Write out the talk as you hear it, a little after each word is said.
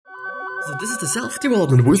So this is the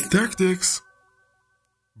self-development with tactics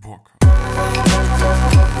book.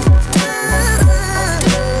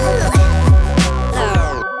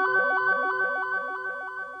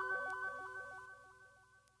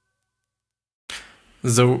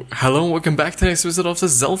 So, hello and welcome back to the next episode of the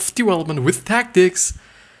Self-Development with Tactics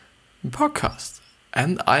podcast.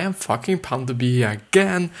 And I am fucking pumped to be here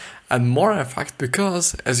again, and more in fact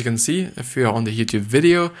because, as you can see, if you're on the YouTube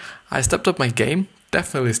video, I stepped up my game,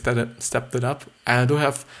 definitely stepped it up, and I do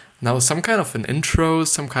have now some kind of an intro,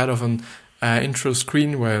 some kind of an intro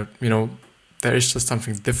screen where, there is just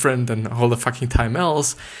something different than all the fucking time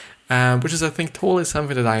else, which is, I think, totally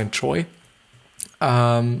something that I enjoy.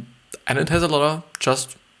 And it has a lot of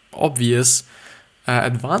just obvious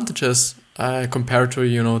advantages compared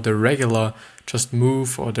to, the regular just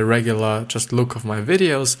move or the regular just look of my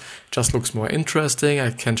videos. Just looks more interesting.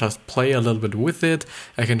 I can just play a little bit with it.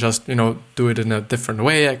 I can just, do it in a different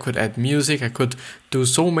way. I could add music. I could do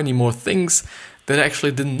so many more things that I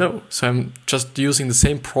actually didn't know. So I'm just using the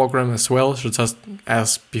same program as well, so just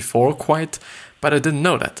as before quite, but I didn't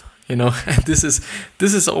know that. And this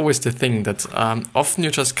is always the thing that often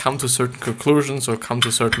you just come to certain conclusions or come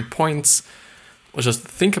to certain points or just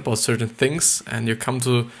think about certain things and you come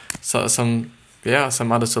to some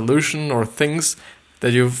other solution or things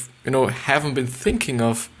that you've haven't been thinking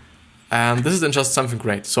of, and this is then just something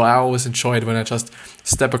great. So I always enjoy it when I just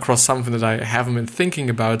step across something that I haven't been thinking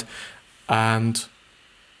about, and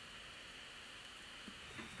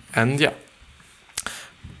yeah.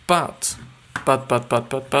 But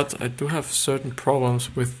I do have certain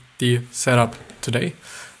problems with the setup today.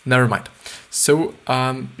 Never mind. So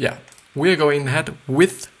we are going ahead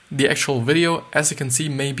with the actual video. As you can see,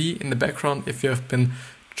 maybe in the background, if you have been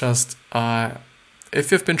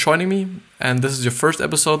joining me and this is your first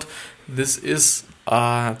episode, this is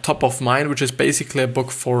Top of Mind, which is basically a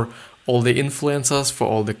book for all the influencers, for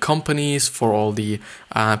all the companies, for all the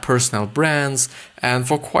personal brands, and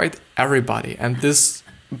for quite everybody. And this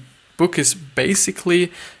book is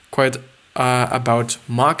basically quite about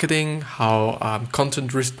marketing, how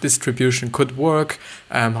content distribution could work,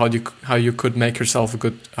 how you could make yourself a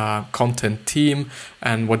good content team,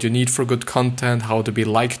 and what you need for good content, how to be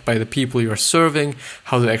liked by the people you are serving,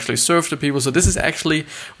 how to actually serve the people. So this is actually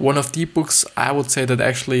one of the books I would say that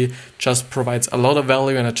actually just provides a lot of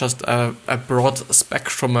value and just a broad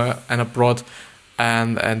spectrum and a broad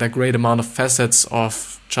and a great amount of facets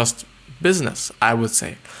of just business, I would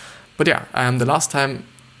say. But the last time,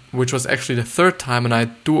 which was actually the third time, and I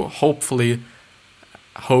do hope that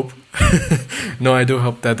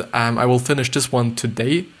I will finish this one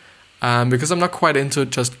today, because I'm not quite into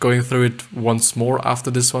just going through it once more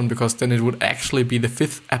after this one, because then it would actually be the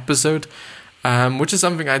 5th episode, which is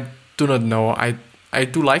something I do not know. I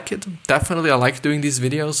do like it. Definitely I like doing these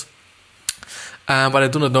videos. But I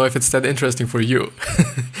do not know if it's that interesting for you.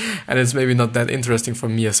 And it's maybe not that interesting for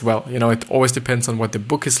me as well. It always depends on what the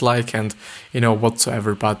book is like and,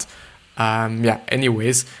 whatsoever. But,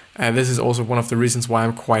 anyways, this is also one of the reasons why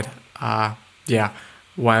I'm quite,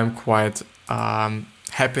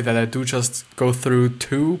 happy that I do just go through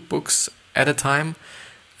 2 books at a time,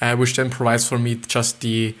 which then provides for me just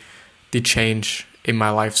the change in my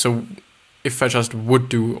life. So if I just would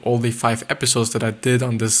do all the 5 episodes that I did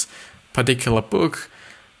on this particular book,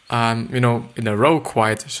 in a row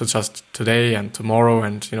quite, so just today and tomorrow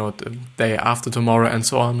and, the day after tomorrow and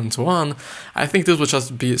so on, I think this would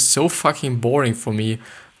just be so fucking boring for me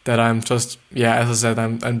that I'm just, as I said,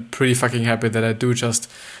 I'm pretty fucking happy that I do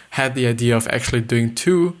just had the idea of actually doing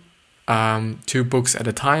 2 books at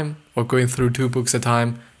a time, or going through 2 books at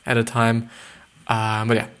a time.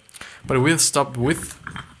 But we'll stop with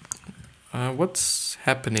what's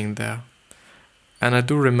happening there. And I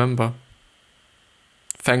do remember,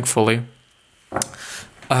 thankfully,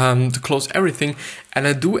 to close everything. And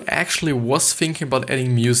I do actually was thinking about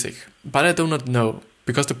adding music, but I do not know.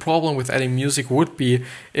 Because the problem with adding music would be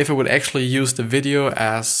if I would actually use the video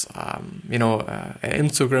as, an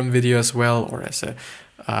Instagram video as well, or as a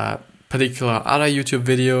particular other YouTube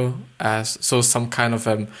video, as some kind of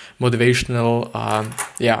a motivational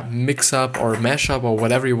mix-up or mash-up or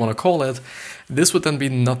whatever you want to call it. This would then be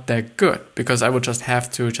not that good, because I would just have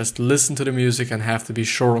to just listen to the music and have to be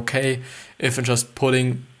sure, okay, if I'm just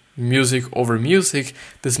putting music over music,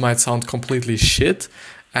 this might sound completely shit.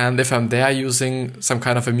 And if I'm there using some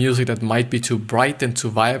kind of a music that might be too bright and too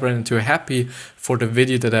vibrant and too happy for the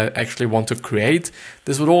video that I actually want to create,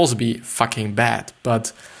 this would also be fucking bad.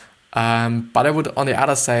 But I would, on the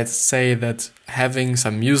other side, say that having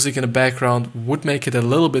some music in the background would make it a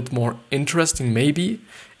little bit more interesting, maybe,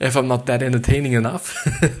 if I'm not that entertaining enough.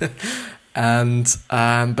 And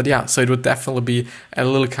but yeah, so it would definitely be a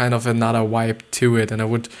little kind of another vibe to it, and I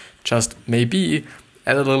would just maybe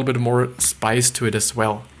add a little bit more spice to it as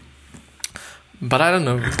well. But I don't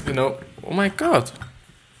know, oh my god.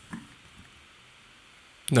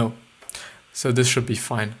 No. So this should be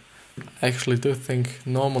fine. I actually do think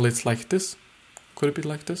normally it's like this. Could it be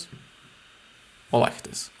like this? Or like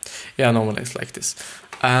this? Yeah, normally it's like this.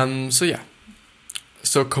 So yeah.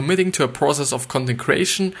 So committing to a process of content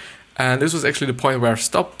creation, and this was actually the point where I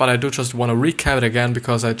stopped, but I do just want to recap it again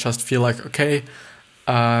because I just feel like, okay,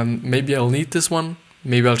 maybe I'll need this one.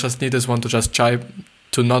 Maybe I'll just need this one to just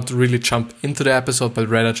to not really jump into the episode, but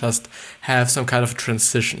rather just have some kind of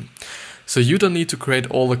transition. So you don't need to create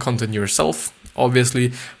all the content yourself,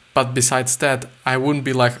 obviously, but besides that, I wouldn't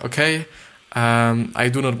be like, okay, I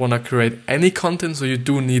do not want to create any content, so you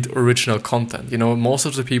do need original content. Most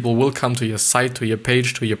of the people will come to your site, to your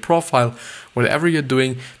page, to your profile, whatever you're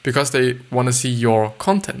doing, because they want to see your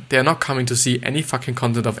content. They are not coming to see any fucking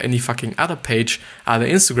content of any fucking other page, other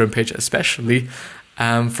Instagram page especially,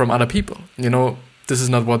 from other people. This is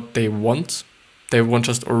not what they want. They want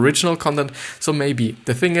just original content. So maybe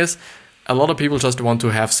the thing is, a lot of people just want to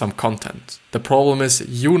have some content. The problem is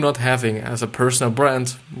you not having as a personal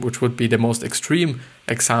brand, which would be the most extreme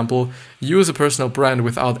example, you as a personal brand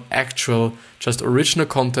without actual just original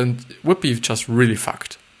content would be just really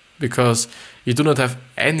fucked. Because you do not have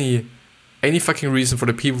any fucking reason for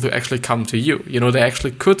the people to actually come to you. They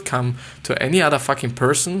actually could come to any other fucking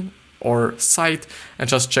person or site and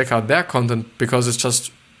just check out their content because it's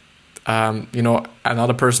just,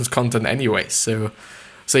 another person's content anyway. So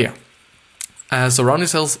yeah. Surround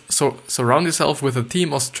yourself with a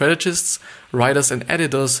team of strategists, writers, and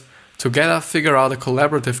editors. Together, figure out a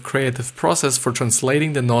collaborative, creative process for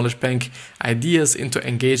translating the knowledge bank ideas into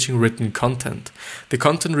engaging written content. The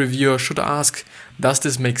content reviewer should ask, does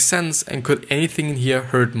this make sense, and could anything in here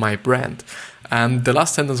hurt my brand? And the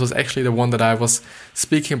last sentence was actually the one that I was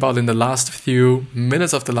speaking about in the last few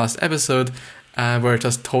minutes of the last episode, where I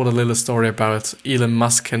just told a little story about Elon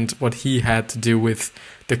Musk and what he had to do with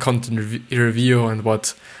the content review and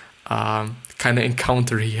what kind of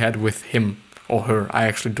encounter he had with him or her. I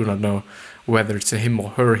actually do not know whether it's a him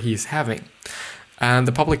or her he is having. And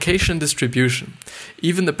the publication distribution.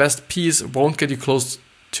 Even the best piece won't get you close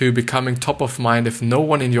to becoming top of mind if no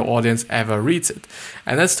one in your audience ever reads it.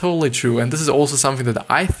 And that's totally true. And this is also something that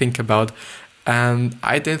I think about. And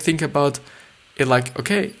I then think about it like,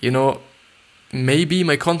 okay, maybe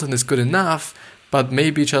my content is good enough, but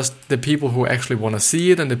maybe just the people who actually want to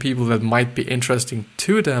see it and the people that might be interesting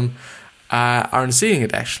to them aren't seeing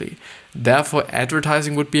it actually. Therefore,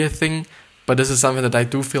 advertising would be a thing, but this is something that I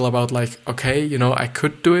do feel about like, okay, I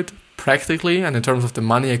could do it practically, and in terms of the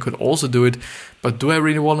money, I could also do it, but do I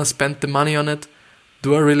really want to spend the money on it?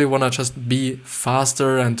 Do I really want to just be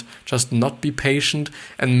faster and just not be patient?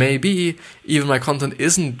 And maybe even my content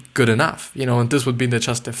isn't good enough, and this would be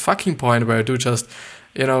just the fucking point where I do just,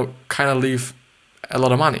 kind of leave a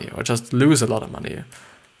lot of money or just lose a lot of money.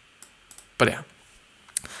 But yeah.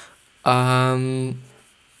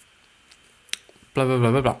 Blah, blah,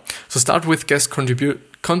 blah, blah, blah. So start with guest contribute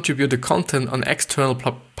the content on external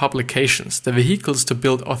publications, the vehicles to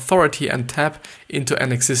build authority and tap into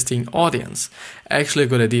an existing audience. Actually a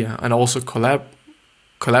good idea. And also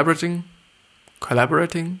collaborating,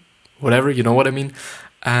 whatever, you know what I mean.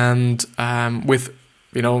 And with,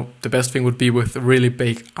 the best thing would be with really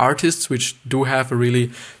big artists, which do have a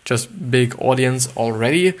really just big audience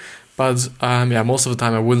already. But most of the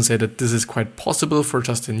time I wouldn't say that this is quite possible for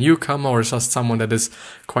just a newcomer or just someone that is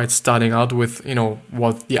quite starting out with,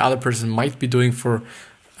 what the other person might be doing for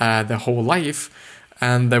their whole life.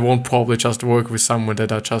 And they won't probably just work with someone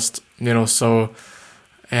that are just, do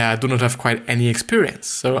not have quite any experience.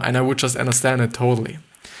 So, and I would just understand it totally.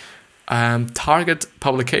 Target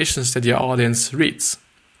publications that your audience reads.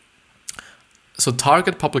 So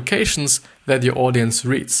target publications that your audience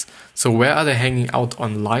reads. So where are they hanging out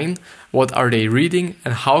online? What are they reading?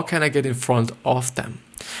 And how can I get in front of them?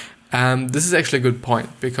 This is actually a good point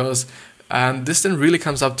because this then really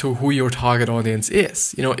comes up to who your target audience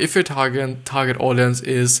is. If your target audience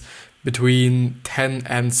is between 10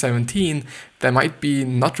 and 17, they might be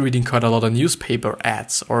not reading quite a lot of newspaper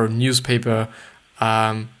ads or newspaper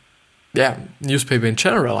in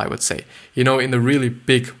general, I would say, in the really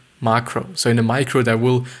big macro. So in the micro, there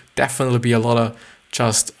will definitely be a lot of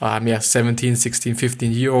just 17, 16,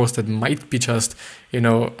 15 euros that might be just,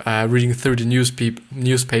 reading through the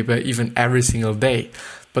newspaper even every single day.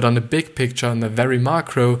 But on the big picture, on the very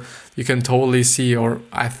macro, you can totally see, or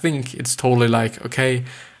I think it's totally like, okay,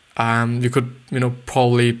 you could,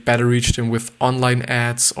 probably better reach them with online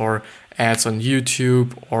ads or ads on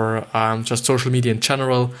YouTube or just social media in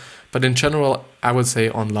general. But in general, I would say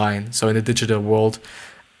online, so in the digital world.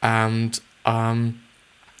 And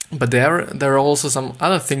but there are also some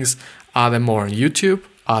other things. Are they more on YouTube?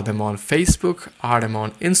 Are they more on Facebook? Are they more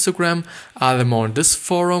on Instagram? Are they more on this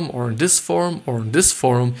forum or on this forum or on this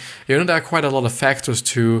forum? You know, there are quite a lot of factors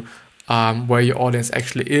to where your audience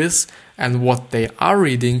actually is and what they are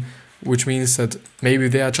reading, which means that maybe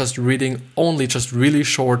they are just reading only just really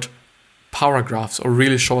short paragraphs or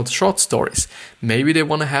really short stories. Maybe they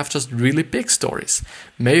want to have just really big stories.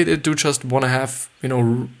 Maybe they do just want to have, you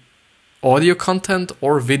know, audio content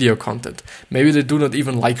or video content. Maybe they do not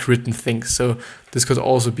even like written things. So this could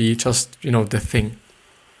also be just, you know, the thing.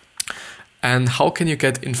 And how can you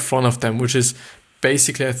get in front of them? Which is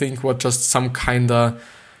basically, I think, what just some kind of,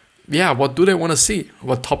 what do they want to see?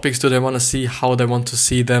 What topics do they want to see? How they want to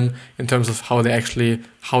see them in terms of how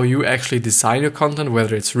you actually design your content,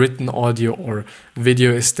 whether it's written, audio, or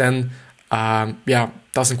video is then,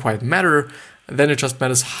 doesn't quite matter. Then it just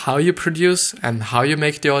matters how you produce and how you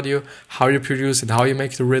make the audio, how you produce and how you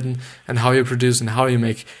make the written, and how you produce and how you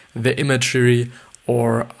make the imagery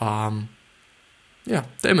or, the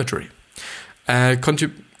imagery.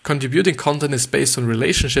 Contributing content is based on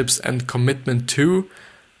relationships and commitment to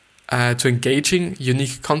engaging,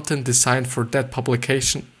 unique content designed for that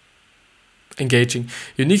publication. Engaging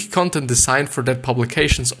unique content designed for that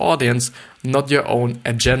publication's audience, not your own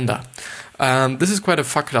agenda. This is quite a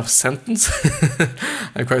fucked up sentence.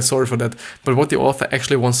 I'm quite sorry for that. But what the author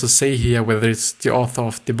actually wants to say here, whether it's the author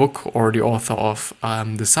of the book or the author of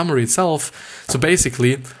the summary itself. So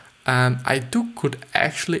basically, could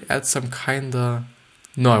actually add some kind of...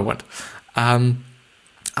 No, I won't. I'm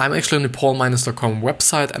actually on the paulminus.com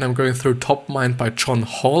website and I'm going through Top Mind by John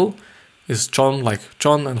Hall. Is John like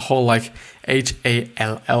John and Hall like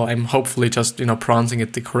Hall. I'm hopefully just, you know, pronouncing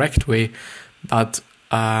it the correct way. But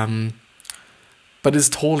it's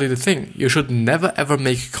totally the thing. You should never ever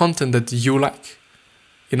make content that you like.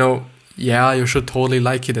 You know, you should totally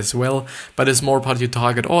like it as well, but it's more about your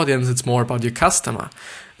target audience, it's more about your customer.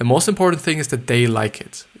 The most important thing is that they like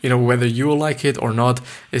it. You know, whether you like it or not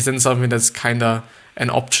is then something that's kind of an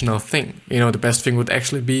optional thing. You know, the best thing would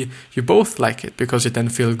actually be you both like it, because you then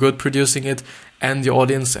feel good producing it and your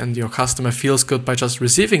audience and your customer feels good by just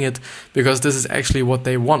receiving it, because this is actually what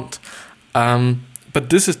they want. But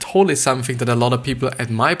this is totally something that a lot of people, at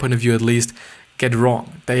my point of view at least, get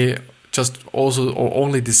wrong. They just also or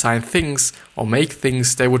only design things or make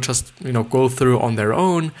things they would just, you know, go through on their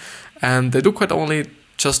own, and they do quite only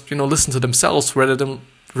just, you know, listen to themselves rather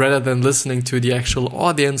than listening to the actual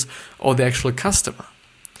audience or the actual customer.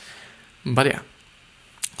 But yeah.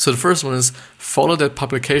 So the first one is follow that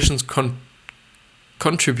publications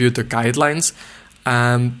contribute to guidelines.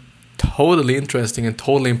 Totally interesting and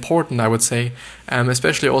totally important, I would say,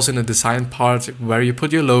 especially also in the design part, where you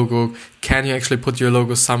put your logo. Can you actually put your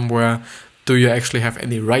logo somewhere? Do you actually have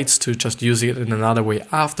any rights to just use it in another way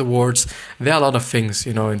afterwards? There are a lot of things,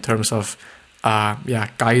 you know, in terms of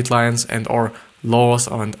guidelines and or laws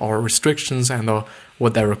and or restrictions and or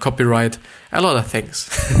whatever, copyright, a lot of things.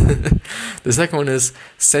 The second one is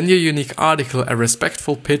send your unique article, a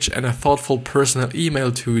respectful pitch and a thoughtful personal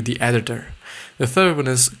email to the editor. The third one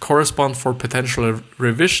is correspond for potential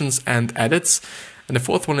revisions and edits. And the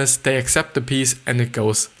fourth one is they accept the piece and it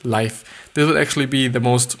goes live. This would actually be the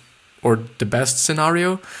most or the best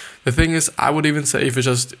scenario. The thing is, I would even say if you're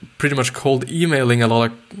just pretty much cold emailing a lot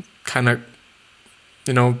of kind of,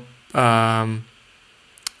 you know, a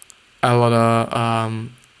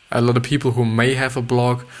lot of people who may have a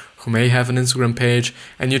blog, who may have an Instagram page,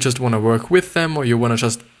 and you just want to work with them, or you want to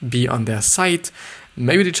just be on their site.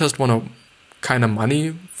 Maybe they just want to kind of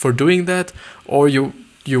money for doing that, or you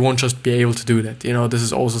won't just be able to do that. You know, this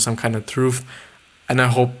is also some kind of truth, and I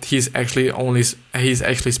hope he's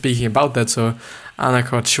actually speaking about that. So I'm not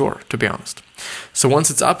quite sure, to be honest. So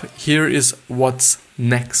once it's up, here is what's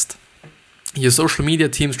next. Your social media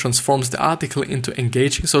team transforms the article into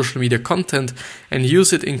engaging social media content and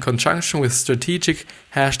use it in conjunction with strategic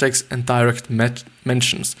hashtags and direct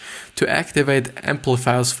mentions to activate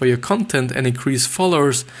amplifiers for your content and increase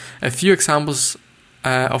followers. A few examples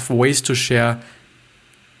of ways to share.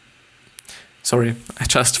 Sorry, I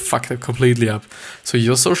just fucked it completely up. So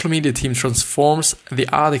your social media team transforms the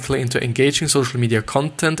article into engaging social media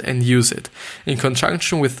content and use it in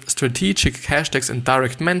conjunction with strategic hashtags and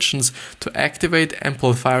direct mentions to activate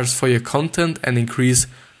amplifiers for your content and increase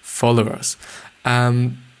followers.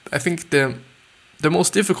 I think the the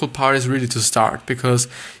most difficult part is really to start, because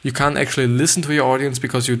you can't actually listen to your audience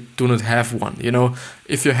because you do not have one.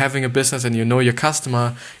 If you're having a business and you know your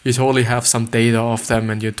customer, you totally have some data of them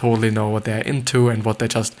and you totally know what they're into and what they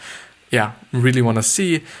just, really want to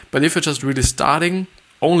see. But if you're just really starting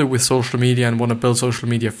only with social media and want to build social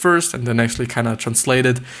media first and then actually kind of translate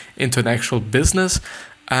it into an actual business,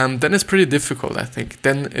 then it's pretty difficult, I think.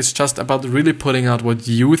 Then it's just about really putting out what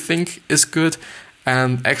you think is good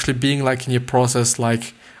and actually being like in your process,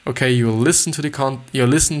 like, okay, you listen to the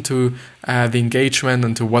engagement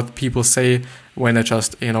and to what people say when they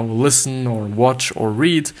just, listen or watch or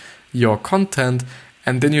read your content,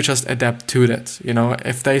 and then you just adapt to that.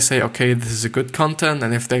 If they say, okay, this is a good content,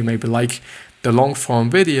 and if they maybe like the long form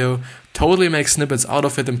video, totally make snippets out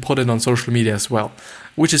of it and put it on social media as well.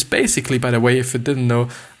 Which is basically, by the way, if you didn't know,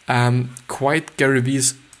 quite Gary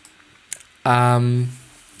Vee's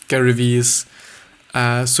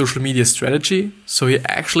social media strategy. So he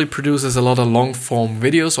actually produces a lot of long form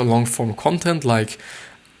videos or long form content, like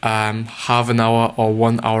half an hour or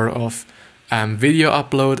 1 hour of video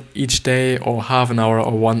upload each day, or half an hour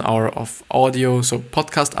or 1 hour of audio, so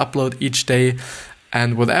podcast upload each day,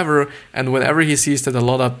 and whatever. And whenever he sees that a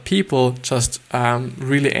lot of people just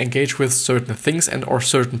really engage with certain things and or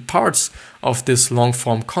certain parts of this long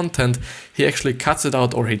form content, he actually cuts it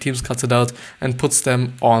out, or he teams cuts it out and puts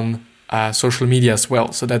them on social media as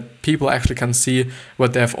well, so that people actually can see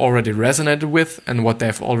what they have already resonated with and what they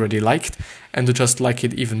have already liked, and to just like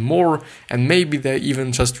it even more. And maybe they're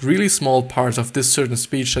even just really small parts of this certain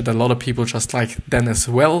speech that a lot of people just like then as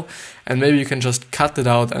well, and maybe you can just cut it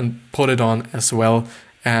out and put it on as well,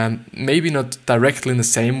 and maybe not directly in the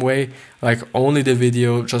same way, like only the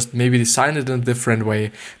video, just maybe design it in a different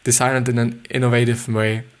way, design it in an innovative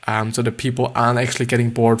way, so that people aren't actually getting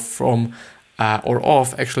bored from or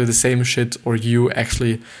of actually the same shit, or you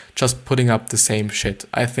actually just putting up the same shit.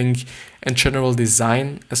 I think in general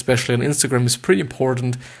design, especially on Instagram, is pretty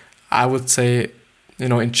important. I would say,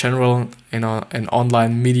 in general, in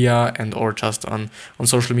online media and or just on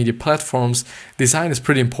social media platforms, design is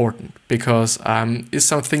pretty important, because if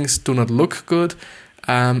some things do not look good,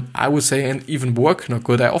 I would say, and even work not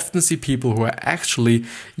good, I often see people who are actually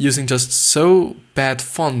using just so bad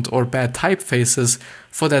font or bad typefaces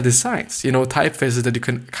for their designs. Typefaces that you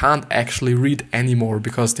can't actually read anymore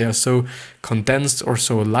because they are so condensed or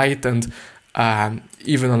so light, and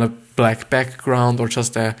even on a black background or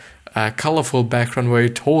just a colorful background where you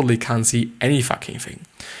totally can't see any fucking thing,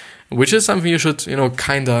 which is something you should,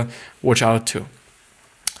 kind of watch out to.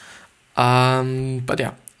 But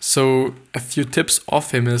yeah. So a few tips of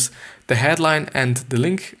him is the headline and the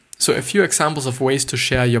link. So a few examples of ways to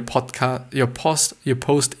share your post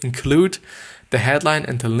include the headline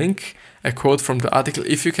and the link, a quote from the article,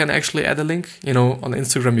 if you can actually add a link. On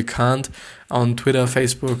Instagram you can't, on Twitter,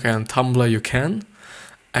 Facebook and Tumblr you can.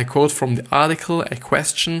 A quote from the article, a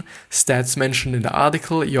question, stats mentioned in the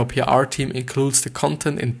article. Your PR team includes the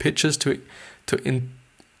content in pitches to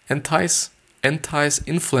entice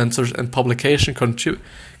influencers and publication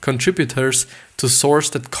contributors to source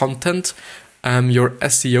that content. Your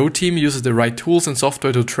SEO team uses the right tools and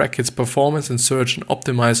software to track its performance in search and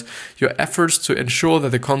optimize your efforts to ensure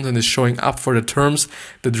that the content is showing up for the terms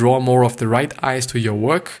that draw more of the right eyes to your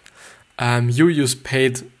work. You use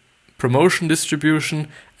paid promotion, distribution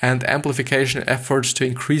and amplification efforts to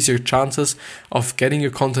increase your chances of getting your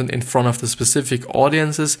content in front of the specific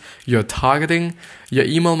audiences you're targeting. Your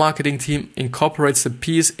email marketing team incorporates the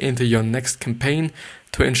piece into your next campaign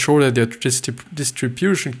to ensure that your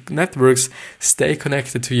distribution networks stay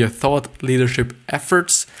connected to your thought leadership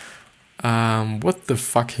efforts. What the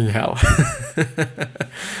fucking hell?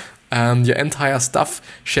 Your entire staff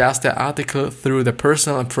shares the article through the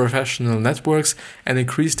personal and professional networks and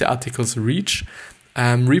increase the article's reach.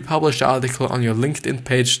 Republish the article on your LinkedIn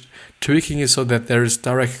page, tweaking it so that there is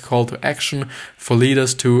direct call to action for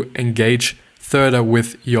leaders to engage further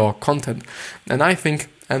with your content. And I think,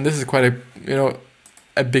 and this is quite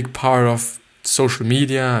a big part of social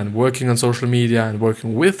media and working on social media and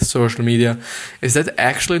working with social media, is that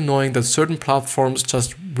actually knowing that certain platforms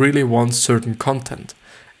just really want certain content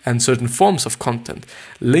and certain forms of content.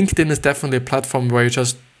 LinkedIn is definitely a platform where you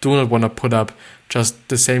just do not want to put up just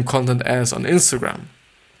the same content as on Instagram.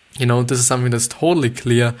 This is something that's totally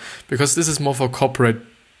clear, because this is more for corporate,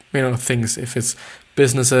 things. If it's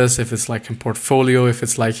businesses, if it's like in portfolio, if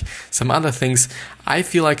it's like some other things, I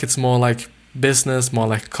feel like it's more like business, more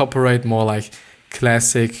like corporate, more like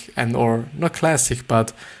classic, and or not classic,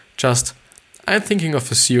 but just I'm thinking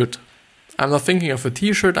of a suit. I'm not thinking of a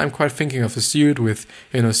t-shirt, I'm quite thinking of a suit with,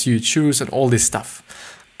 suit shoes and all this stuff.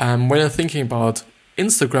 When I'm thinking about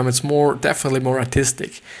Instagram, it's definitely more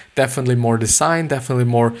artistic, definitely more design, definitely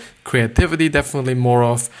more creativity, definitely more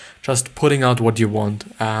of just putting out what you want.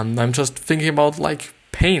 I'm just thinking about like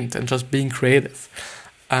paint and just being creative.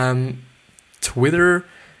 Twitter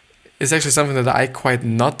is actually something that I quite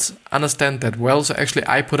not understand that well. So actually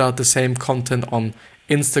I put out the same content on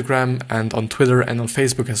Instagram and on Twitter and on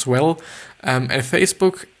Facebook as well. And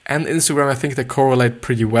Facebook and Instagram, I think they correlate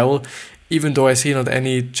pretty well, even though I see not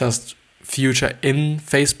any just future in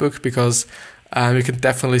Facebook, because you can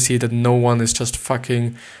definitely see that no one is just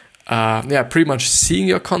fucking pretty much seeing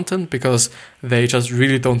your content, because they just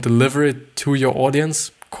really don't deliver it to your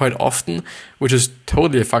audience quite often, which is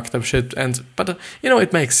totally a fucked up shit. But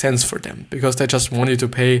it makes sense for them, because they just want you to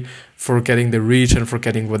pay for getting the reach and for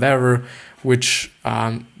getting whatever, which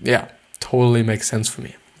totally makes sense for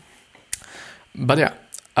me. But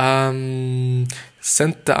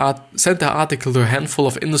send the article to a handful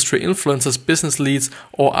of industry influencers, business leads,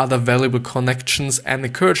 or other valuable connections, and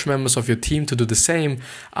encourage members of your team to do the same.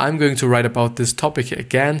 I'm going to write about this topic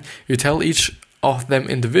again. You tell each of them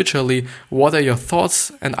individually what are your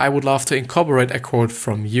thoughts, and I would love to incorporate a quote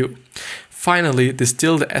from you. Finally,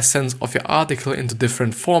 distill the essence of your article into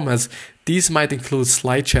different formats. These might include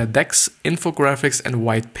slideshare decks, infographics, and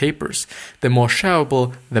white papers. The more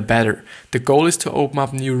shareable, the better. The goal is to open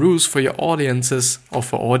up new routes for your audiences or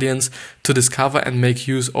for audience to discover and make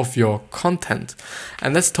use of your content.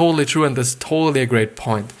 And that's totally true, and that's totally a great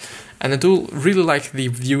point. And I do really like the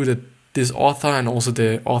view that this author and also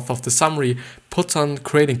the author of the summary puts on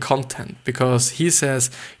creating content, because he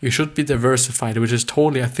says you should be diversified, which is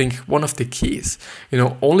totally, I think, one of the keys.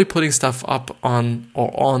 Only putting stuff up on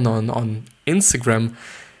Instagram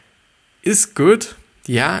is good.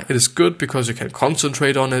 Yeah, it is good because you can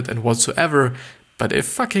concentrate on it and whatsoever. But if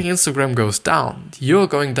fucking Instagram goes down, you're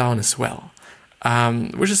going down as well.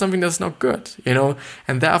 Which is something that's not good,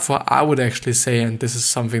 and therefore I would actually say, and this is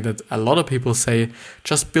something that a lot of people say,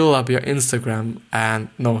 just build up your Instagram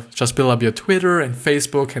just build up your Twitter and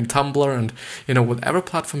Facebook and Tumblr and whatever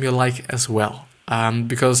platform you like as well,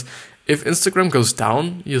 because if Instagram goes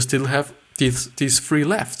down, you still have these three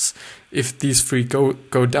lefts. If these three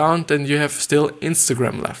go down, then you have still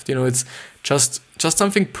Instagram left. It's just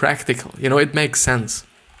something practical. It makes sense.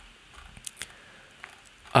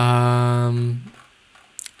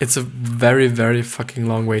 It's a very, very fucking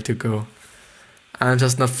long way to go. I'm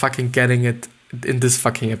just not fucking getting it in this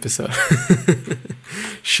fucking episode.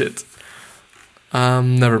 Shit.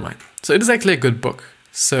 Never mind. So it is actually a good book.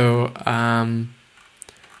 So I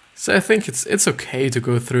think it's okay to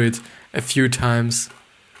go through it a few times.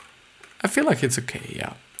 I feel like it's okay,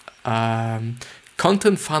 yeah.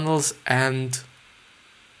 Content funnels and...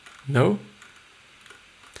 No?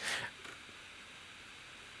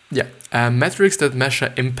 Yeah, metrics that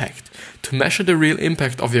measure impact. To measure the real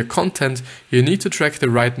impact of your content, you need to track the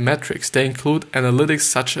right metrics. They include analytics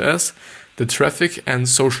such as the traffic and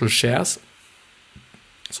social shares,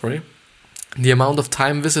 the amount of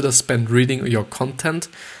time visitors spend reading your content,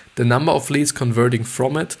 the number of leads converting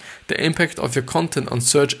from it, the impact of your content on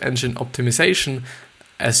search engine optimization,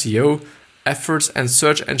 SEO, efforts and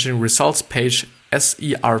search engine results page,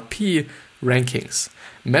 SERP, rankings.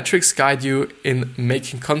 Metrics guide you in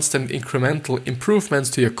making constant incremental improvements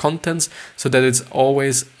to your contents so that it's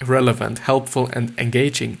always relevant, helpful, and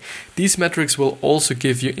engaging. These metrics will also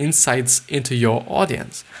give you insights into your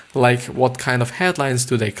audience, like what kind of headlines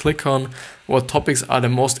do they click on, what topics are they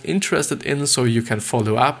most interested in so you can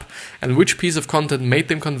follow up, and which piece of content made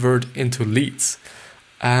them convert into leads.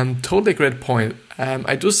 Totally great point.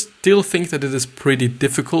 I do still think that it is pretty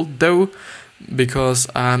difficult though, because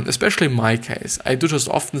especially in my case, I do just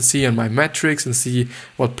often see on my metrics and see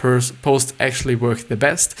what posts actually work the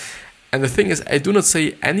best. And the thing is, I do not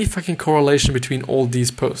see any fucking correlation between all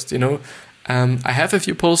these posts, I have a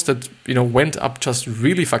few posts that, went up just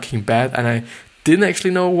really fucking bad, and I didn't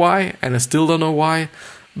actually know why, and I still don't know why.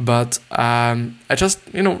 But I just,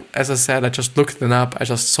 as I said, I just looked them up. I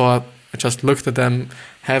just looked at them,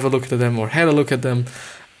 had a look at them.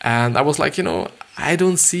 And I was like, I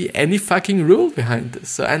don't see any fucking rule behind this.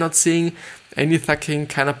 So I'm not seeing any fucking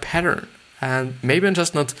kind of pattern. And maybe I'm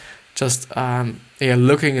just not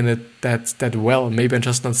looking in it that well. Maybe I'm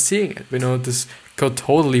just not seeing it. This could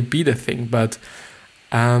totally be the thing. But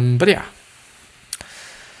yeah.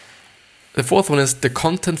 The fourth one is the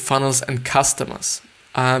content funnels and customers.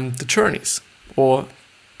 The journeys or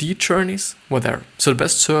the journeys, whatever. So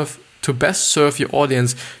to best serve your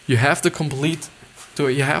audience, you have to completely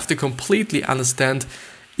understand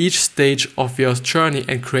each stage of your journey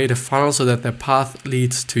and create a funnel so that the path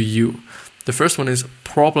leads to you. The first one is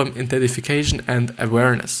problem identification and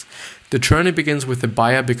awareness. The journey begins with the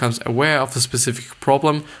buyer becomes aware of a specific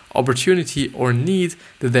problem, opportunity, or need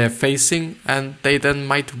that they are facing, and they then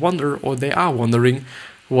might wonder, or they are wondering,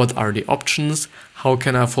 what are the options? How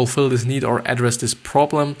can I fulfill this need or address this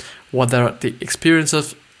problem? What are the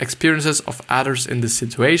experiences of others in this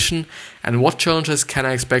situation? And what challenges can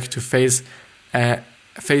I expect to face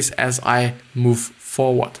as I move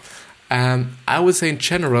forward? I would say in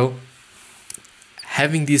general,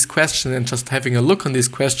 having these questions and just having a look on this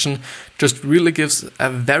question just really gives a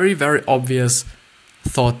very, very obvious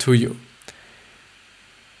thought to you.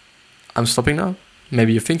 I'm stopping now.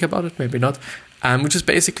 Maybe you think about it, maybe not. Which is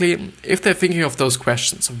basically, if they're thinking of those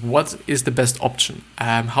questions, what is the best option?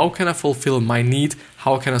 How can I fulfill my need?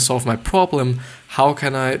 How can I solve my problem? How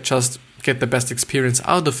can I just get the best experience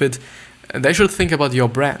out of it? They should think about your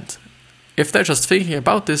brand. If they're just thinking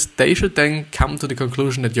about this, they should then come to the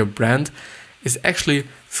conclusion that your brand is actually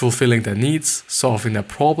fulfilling their needs, solving their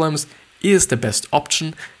problems, is the best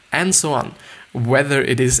option, and so on. Whether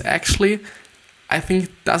it is actually, I think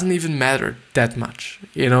it doesn't even matter that much,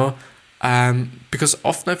 because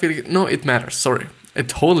often I feel like, no, it matters, sorry. It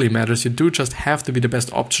totally matters. You do just have to be the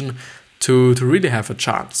best option to really have a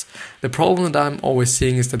chance. The problem that I'm always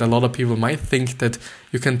seeing is that a lot of people might think that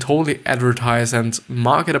you can totally advertise and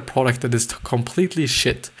market a product that is completely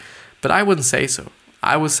shit. But I wouldn't say so.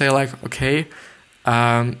 I would say okay,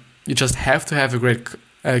 you just have to have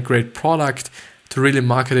a great product to really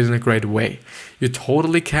market it in a great way. You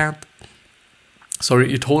totally can't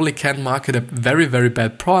market a very, very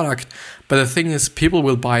bad product, but the thing is, people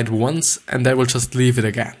will buy it once and they will just leave it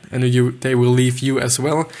again. And they will leave you as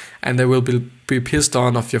well, and they will be pissed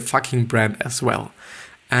on of your fucking brand as well.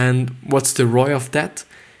 And what's the ROI of that?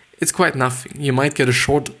 It's quite nothing. You might get a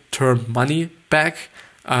short-term money back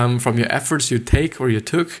from your efforts you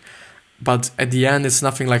took, but at the end it's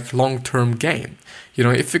nothing like long-term gain.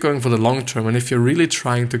 If you're going for the long term, and if you're really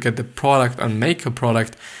trying to get the product and make a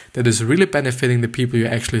product that is really benefiting the people you're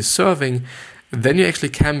actually serving, then you actually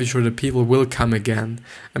can be sure that people will come again,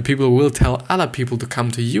 and people will tell other people to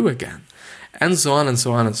come to you again, and so on and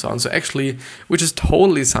so on and so on. So actually, which is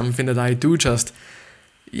totally something that I do just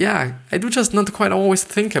not quite always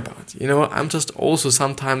think about. I'm just also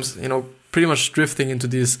sometimes, pretty much drifting into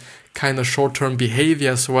this kind of short-term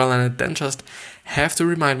behavior as well, and I then just have to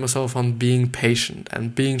remind myself on being patient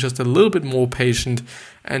and being just a little bit more patient,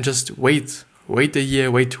 and just wait a year,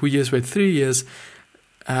 wait 2 years, wait 3 years.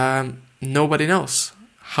 Nobody knows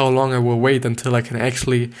how long I will wait until I can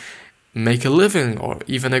actually make a living, or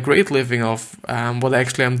even a great living of what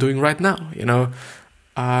actually I'm doing right now,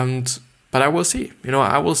 but I will see,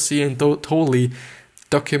 I will see and totally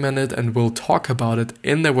document it, and will talk about it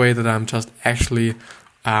in the way that I'm just actually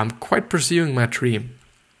quite pursuing my dream.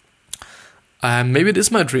 Maybe it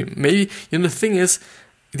is my dream. Maybe, the thing is,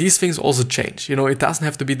 these things also change. It doesn't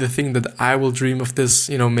have to be the thing that I will dream of this,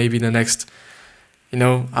 maybe the next,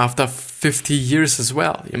 after 50 years as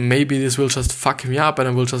well. Maybe this will just fuck me up, and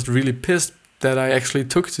I will just really pissed that I actually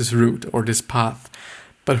took this route or this path.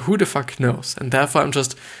 But who the fuck knows? And therefore I'm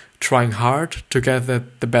just trying hard to get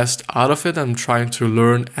the best out of it. I'm trying to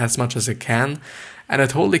learn as much as I can, and I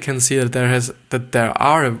totally can see that there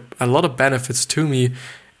are a lot of benefits to me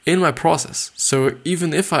in my process. So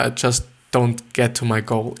even if I just don't get to my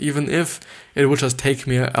goal, even if it would just take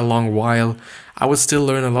me a long while, I would still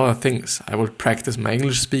learn a lot of things. I would practice my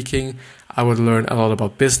English speaking. I would learn a lot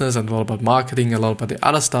about business and a lot about marketing, a lot about the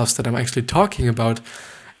other stuffs that I'm actually talking about,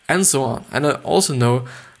 and so on. And I also know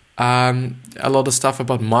a lot of stuff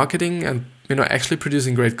about marketing and actually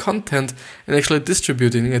producing great content and actually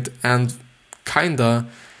distributing it, and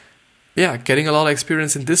getting a lot of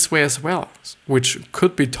experience in this way as well, which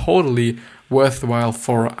could be totally worthwhile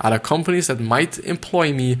for other companies that might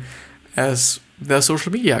employ me as their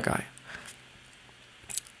social media guy.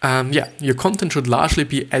 Your content should largely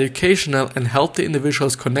be educational and help the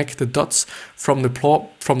individuals connect the dots from the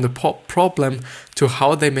problem to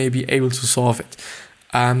how they may be able to solve it.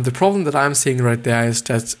 The problem that I'm seeing right there is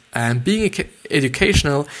that being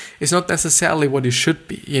educational is not necessarily what it should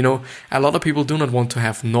be. A lot of people do not want to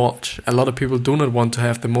have knowledge. A lot of people do not want to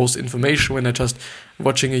have the most information when they're just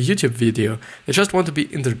watching a YouTube video. They just want to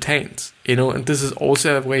be entertained, and this is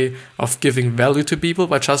also a way of giving value to people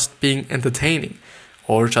by just being entertaining,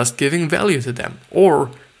 or just giving value to them,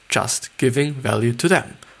 or just giving value to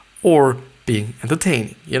them, or being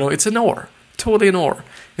entertaining. It's an or. Totally an or.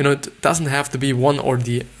 It doesn't have to be one or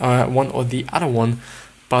the other one,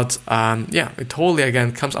 but it totally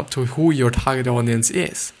again comes up to who your target audience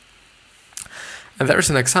is. And there's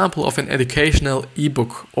an example of an educational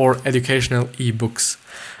ebook or educational ebooks.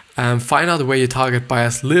 Find out where your target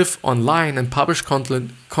buyers live online and publish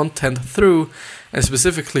content through, and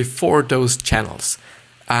specifically for those channels.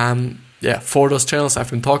 For those channels,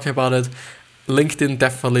 I've been talking about it. LinkedIn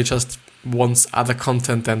definitely just wants other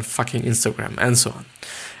content than fucking Instagram and so on.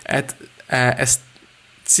 At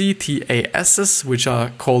CTASs, which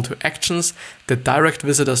are call to actions, that direct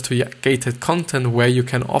visitors to your gated content where you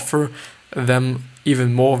can offer them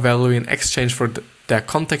even more value in exchange for their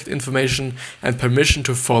contact information and permission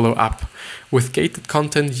to follow up. With gated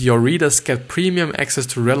content, your readers get premium access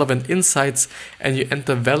to relevant insights, and you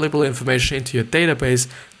enter valuable information into your database,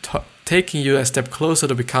 taking you a step closer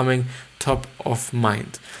to becoming top of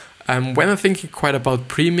mind. When I'm thinking quite about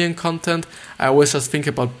premium content, I always just think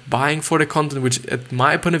about buying for the content, which at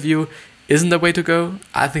my point of view isn't the way to go.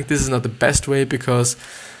 I think this is not the best way, because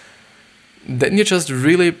then you just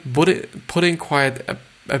really putting quite a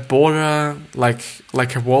border,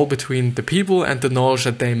 like a wall between the people and the knowledge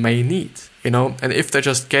that they may need, and if they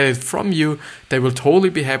just get it from you, they will totally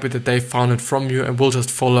be happy that they found it from you and will just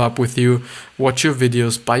follow up with you, watch your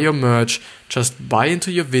videos, buy your merch, just buy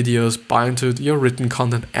into your videos, buy into your written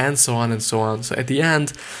content, and so on and so on. So at the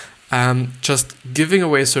end, just giving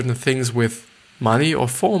away certain things with money or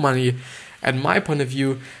for money, at my point of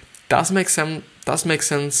view, does make sense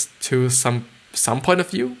to some point of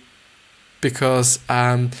view, because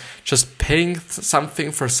just paying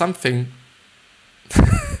something for something,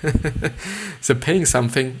 so paying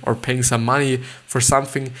something or paying some money for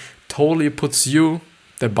something totally puts you,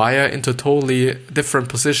 the buyer, into a totally different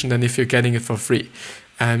position than if you're getting it for free.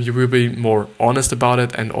 You will be more honest about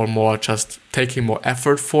it, and or more just taking more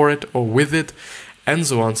effort for it or with it, and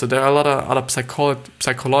so on. So there are a lot of other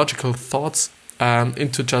psychological thoughts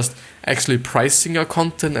into just actually pricing your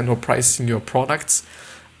content and or pricing your products.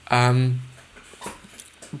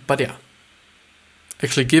 But yeah,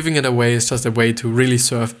 actually giving it away is just a way to really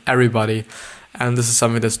serve everybody, and this is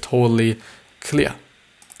something that's totally clear.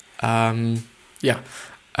 The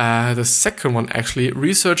second one, actually,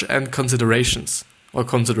 research and consideration.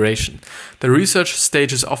 The research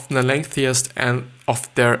stage is often the lengthiest and of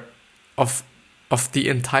the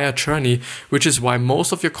entire journey, which is why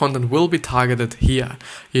most of your content will be targeted here.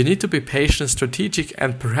 You need to be patient, strategic,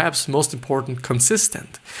 and perhaps most important,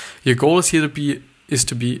 consistent. Your goal is here to be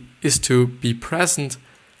present.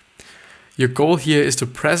 Your goal here is to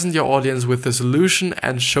present your audience with the solution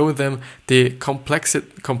and show them the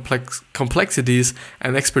complexities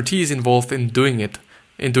and expertise involved in doing it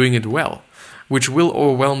well, which will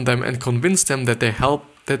overwhelm them and convince them that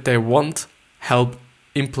they want help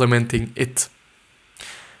implementing it.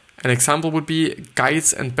 An example would be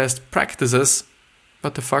guides and best practices.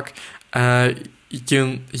 What the fuck?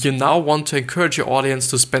 You now want to encourage your audience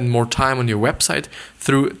to spend more time on your website.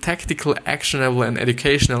 Through tactical, actionable, and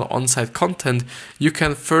educational on-site content, you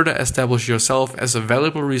can further establish yourself as a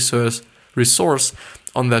valuable resource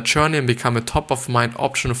on that journey and become a top-of-mind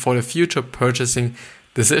option for the future purchasing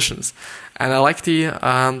decisions. And I like the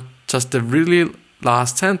really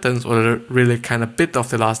last sentence, or the really kind of bit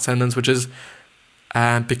of the last sentence, which is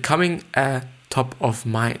becoming a top of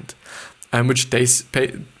mind, which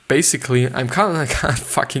basically, I can't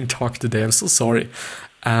fucking talk today, I'm so sorry.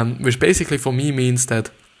 Which basically for me means that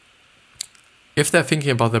if they're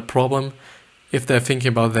thinking about the problem, if they're thinking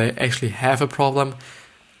about they actually have a problem,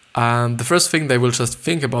 the first thing they will just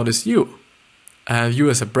think about is you. You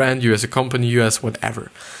as a brand, you as a company, you as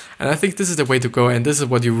whatever. And I think this is the way to go, and this is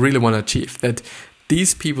what you really want to achieve. That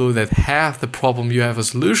these people that have the problem you have a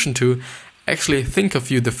solution to actually think of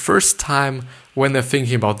you the first time when they're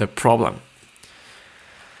thinking about the problem.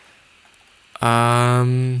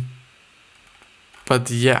 But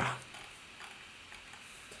yeah,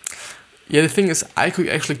 the thing is, I could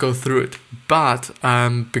actually go through it, but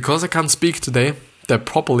because I can't speak today, that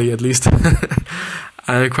properly at least,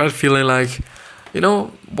 I'm quite feeling like,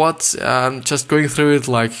 just going through it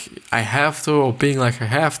like I have to, or being like I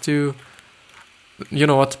have to, you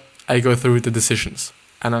know what, I go through the decisions,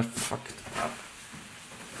 and I fucked up.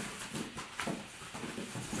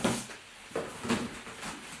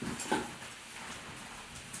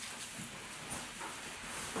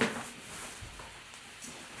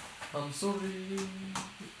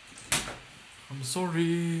 I'm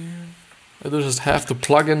sorry. I just have to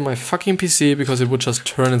plug in my fucking PC because it would just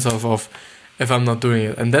turn itself off if I'm not doing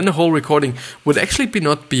it. And then the whole recording would actually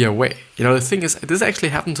not be away. The thing is, this actually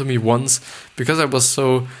happened to me once because I was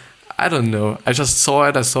so, I don't know, I just saw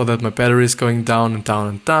it. I saw that my battery is going down and down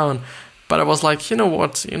and down. But I was like, you know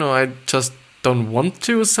what? I just don't want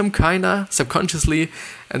to, some kinda subconsciously.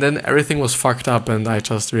 And then everything was fucked up and I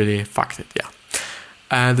just really fucked it, yeah.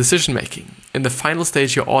 Decision making. In the final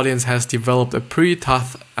stage, your audience has developed a pretty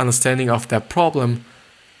tough understanding of their problem.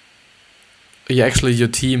 Yeah, actually, your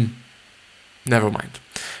team. Never mind.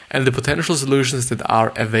 And the potential solutions that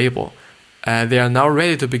are available. They are now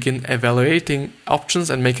ready to begin evaluating options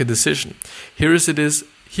and make a decision. Here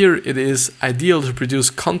it is ideal to produce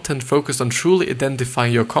content focused on truly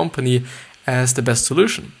identifying your company as the best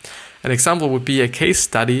solution. An example would be a case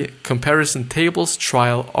study, comparison tables,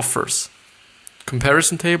 trial offers.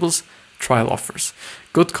 Comparison tables, trial offers.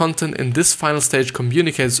 Good content in this final stage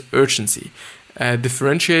communicates urgency,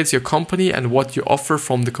 differentiates your company and what you offer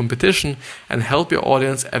from the competition, and help your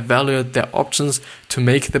audience evaluate their options to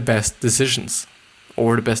make the best decisions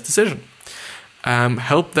or the best decision.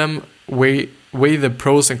 Help them weigh the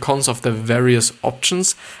pros and cons of the various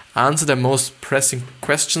options, answer their most pressing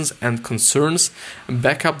questions and concerns, and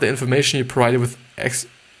back up the information you provided with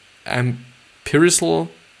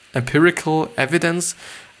empirical evidence,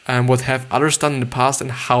 and what have others done in the past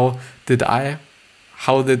and how did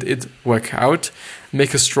it work out.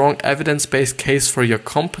 Make a strong evidence-based case for your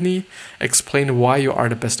company, explain why you are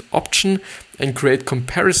the best option, and create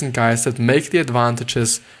comparison guides that make the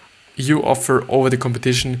advantages you offer over the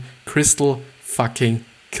competition crystal fucking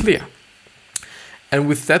clear. And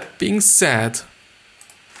with that being said,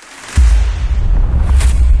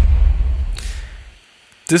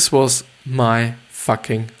 this was my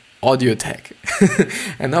fucking audio tag.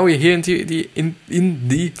 And now we're here in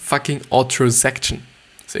the fucking outro section.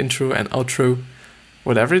 So intro and outro,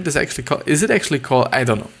 whatever it is actually called. Is it actually called? I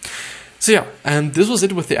don't know. So yeah, and this was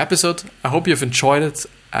it with the episode. I hope you've enjoyed it,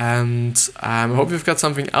 and I hope you've got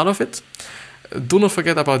something out of it. Do not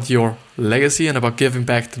forget about your legacy and about giving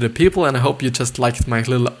back to the people, and I hope you just liked my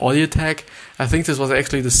little audio tag. I think this was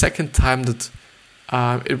actually the second time that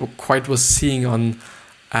it quite was seeing on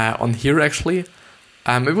here actually.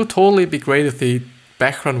 It would totally be great if the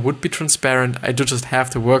background would be transparent. I do just have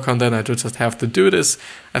to work on that. I do just have to do this.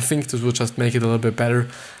 I think this would just make it a little bit better.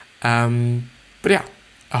 But yeah,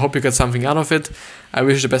 I hope you got something out of it. I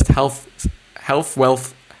wish you the best health,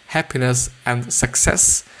 wealth, happiness, and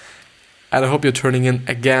success. And I hope you're tuning in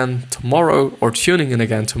again tomorrow.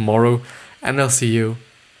 And I'll see you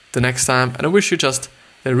the next time. And I wish you just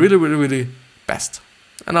the really, really, really best.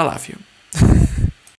 And I love you.